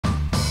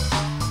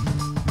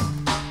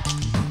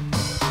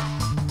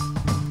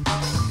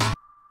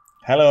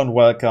Hello and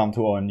welcome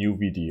to our new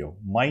video.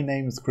 My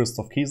name is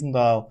Christoph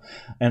Kiesendahl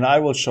and I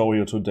will show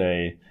you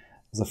today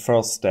the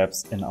first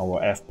steps in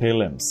our FP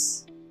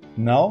LIMS.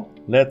 Now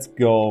let's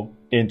go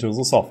into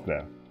the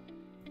software.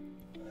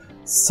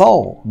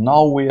 So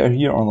now we are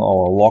here on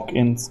our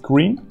login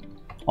screen.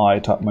 I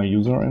type my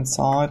user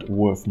inside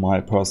with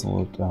my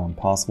personal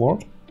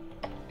password.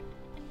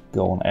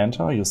 Go and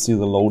enter. You see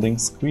the loading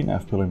screen,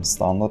 FP LIMS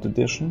Standard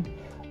Edition.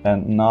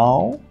 And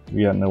now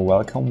we are in a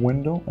welcome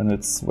window and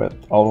it's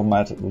swept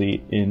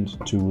automatically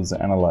into the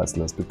analyze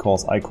list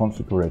because I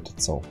configured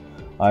it so.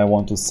 I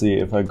want to see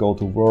if I go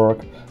to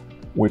work,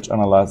 which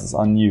analyzers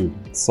are new.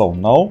 So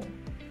now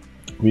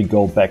we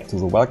go back to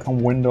the welcome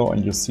window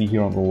and you see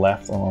here on the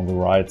left and on the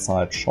right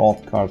side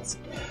shortcuts,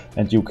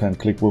 and you can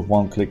click with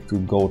one click to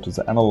go to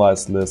the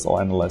analyze list or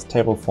analyze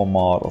table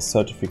format or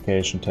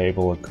certification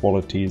table,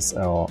 qualities,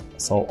 or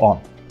so on.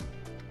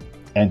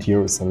 And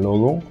here is the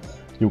logo.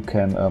 You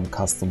can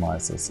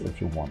customize this if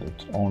you want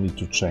it, only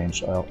to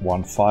change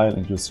one file,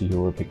 and you see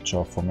here a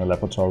picture from your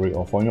laboratory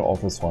or from your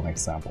office for an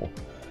example.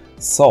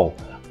 So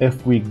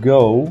if we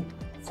go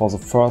for the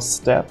first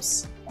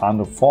steps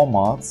under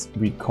formats,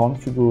 we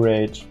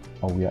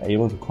are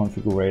able to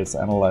configure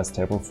the analyze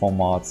table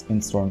formats,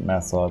 instrument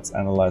methods,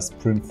 analyze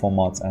print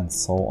formats, and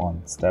so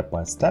on. Step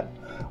by step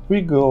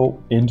we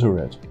go into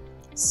it.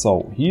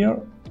 So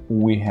here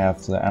we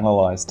have the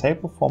analyze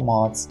table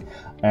formats,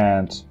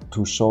 and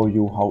to show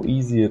you how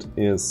easy it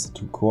is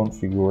to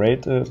configure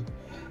it,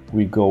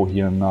 we go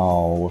here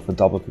now with a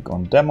double click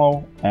on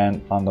demo,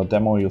 and under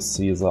demo you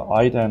see the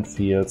ident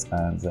fields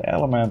and the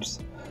elements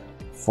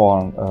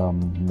for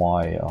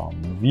my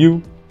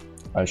view.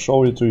 I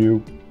show it to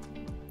you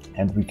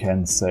and we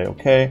can say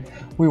okay,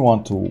 we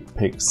want to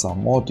pick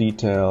some more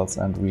details,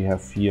 and we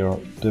have here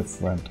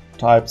different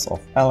types of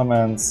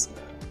elements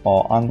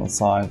or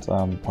unassigned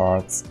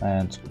parts,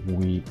 and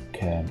we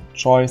can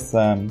choose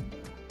them,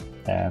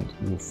 and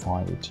you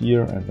find it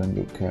here, and then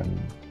you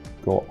can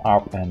go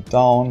up and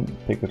down,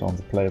 pick it on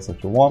the place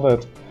that you want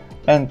it,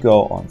 and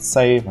go on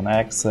save and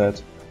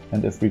exit.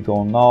 And if we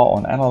go now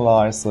on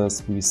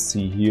analysis, we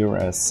see here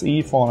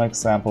SE for an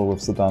example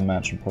with the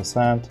dimension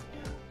 %,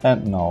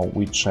 and now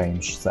we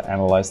change the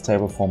analyze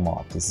table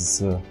format. This is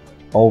the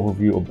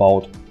overview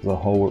about the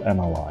whole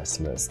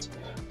analyze list.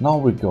 Now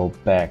we go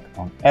back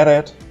on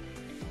edit,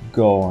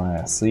 go on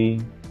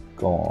SE,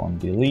 go on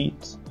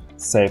delete,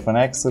 save and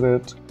exit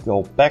it,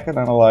 go back and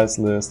analyze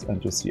list,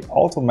 and you see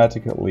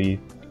automatically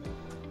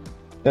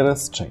it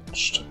is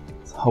changed.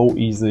 How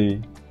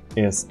easy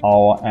is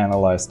our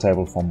analyze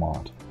table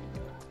format?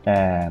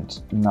 And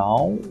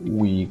now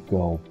we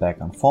go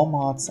back on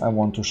formats. I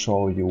want to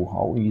show you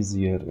how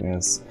easy it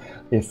is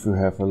if you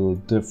have a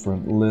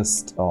different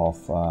list of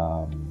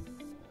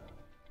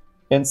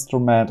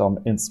instrument or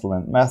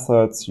instrument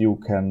methods. You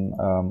can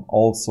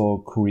also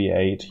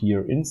create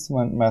here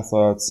instrument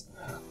methods.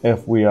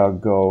 If we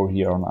go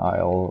here on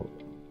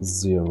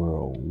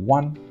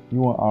IL01,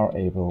 you are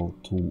able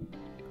to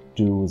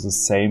do the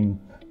same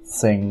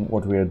thing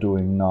what we are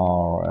doing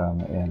now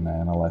in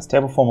analyze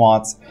table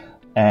formats.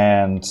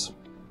 And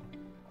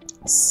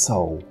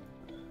so,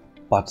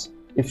 but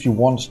if you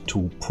want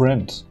to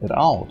print it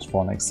out,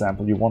 for an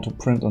example, you want to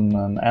print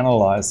an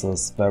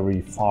analysis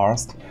very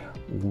fast,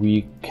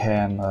 we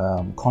can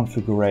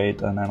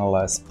configure an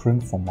analyze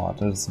print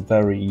format. It's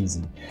very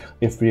easy.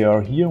 If we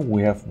are here,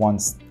 we have on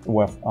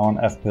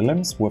FP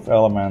LIMS with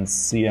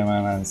elements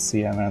CMN and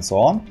CN and so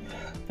on.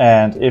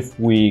 And if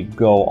we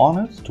go on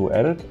it to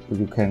edit,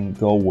 you can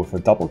go with a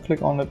double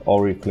click on it,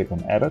 or you click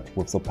on edit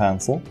with the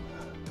pencil.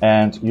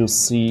 And you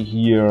see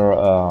here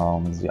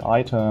the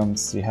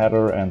items, the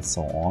header, and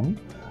so on.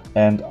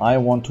 And I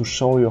want to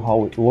show you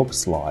how it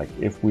looks like.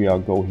 If we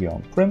go here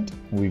on print,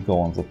 we go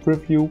on the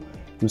preview.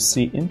 You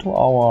see into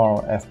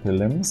our FP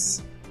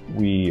LIMS,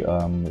 we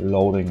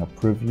loading a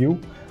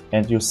preview,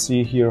 and you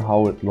see here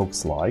how it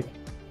looks like.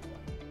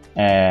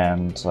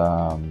 And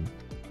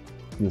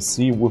you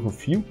see with a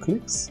few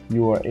clicks,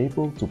 you are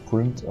able to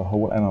print a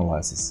whole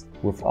analysis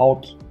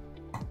without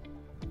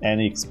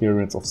any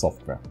experience of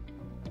software.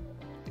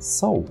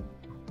 So,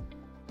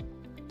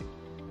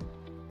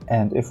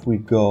 and if we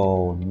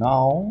go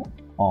now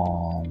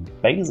on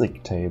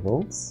basic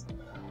tables,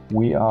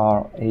 we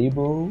are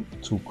able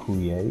to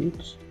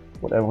create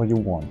whatever you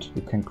want.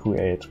 You can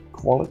create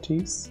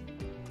qualities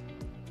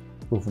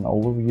with an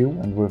overview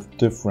and with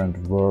different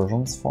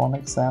versions, for an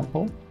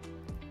example.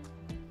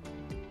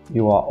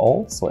 You are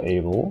also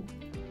able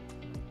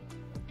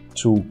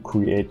to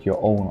create your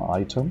own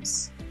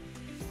items.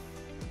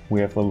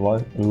 We have a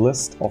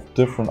list of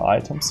different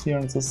items here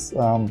in this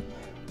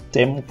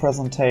demo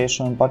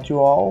presentation, but you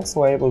are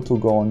also able to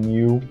go on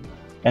new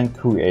and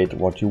create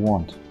what you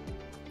want.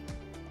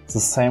 It's the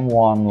same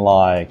one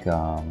like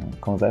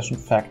conversion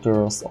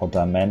factors or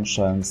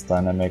dimensions,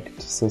 dynamic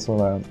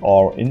scissorland,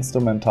 or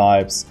instrument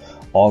types,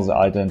 or the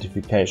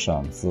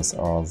identifications. These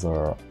are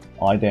the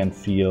ident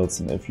fields,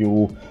 and if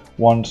you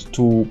want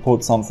to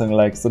put something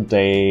like the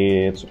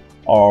date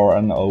or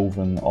an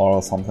oven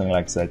or something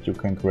like that, you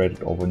can create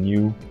it over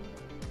new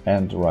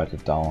and write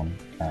it down.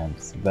 And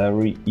it's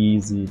very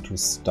easy to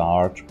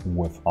start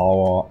with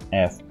our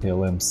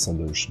FP-LIMS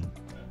solution.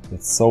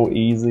 It's so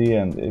easy,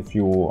 and if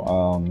you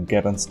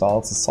get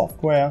installed the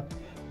software,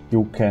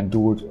 you can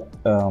do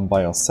it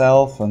by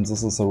yourself, and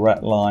this is a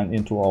red line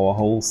into our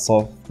whole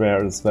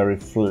software. It's very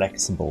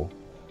flexible.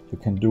 You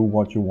can do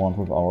what you want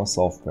with our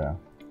software.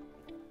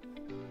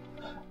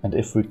 And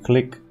if we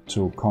click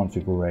to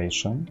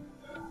configuration,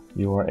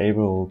 you are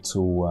able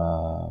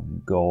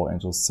to go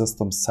into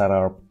system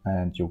setup,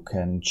 and you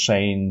can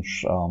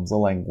change the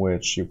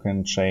language, you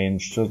can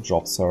change the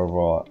job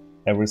server,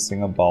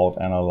 everything about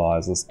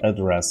analyzes,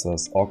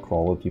 addresses or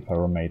quality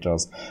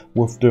parameters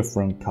with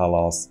different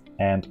colors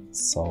and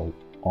so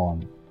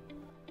on.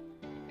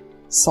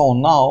 So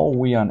now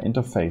we are in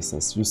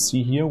interfaces. You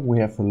see here we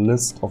have a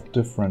list of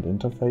different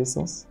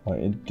interfaces or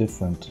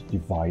different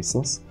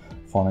devices.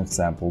 For an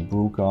example,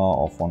 Bruker,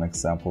 or for an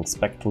example,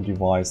 Spectro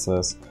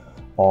devices,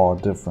 or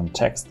different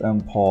text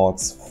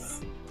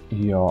imports.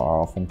 Here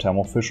are from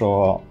Thermo Fisher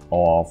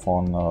or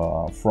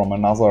from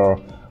another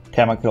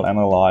chemical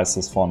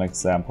analysis, for an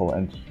example.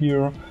 And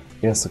here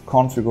is a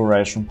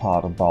configuration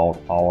part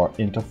about our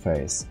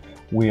interface.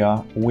 We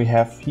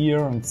have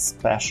here a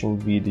special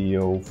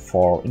video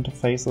for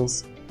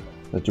interfaces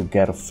that you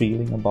get a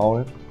feeling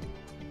about it.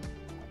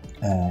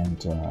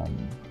 And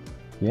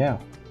yeah,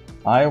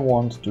 I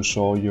want to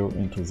show you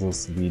into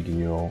this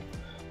video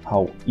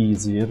how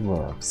easy it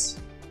works.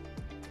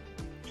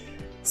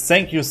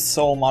 Thank you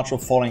so much for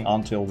following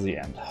until the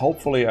end.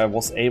 Hopefully I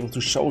was able to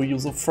show you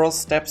the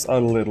first steps a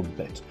little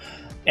bit.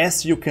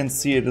 As you can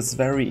see, it is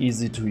very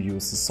easy to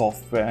use the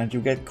software, and you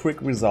get quick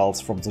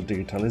results from the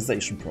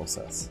digitalization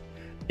process.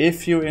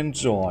 If you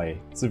enjoy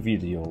the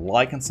video,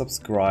 like and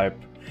subscribe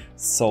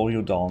so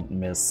you don't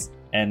miss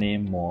any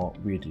more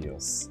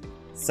videos.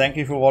 Thank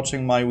you for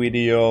watching my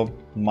video.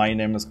 My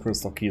name is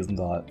Christoph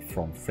Kiesendahl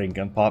from Fink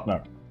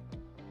Partner.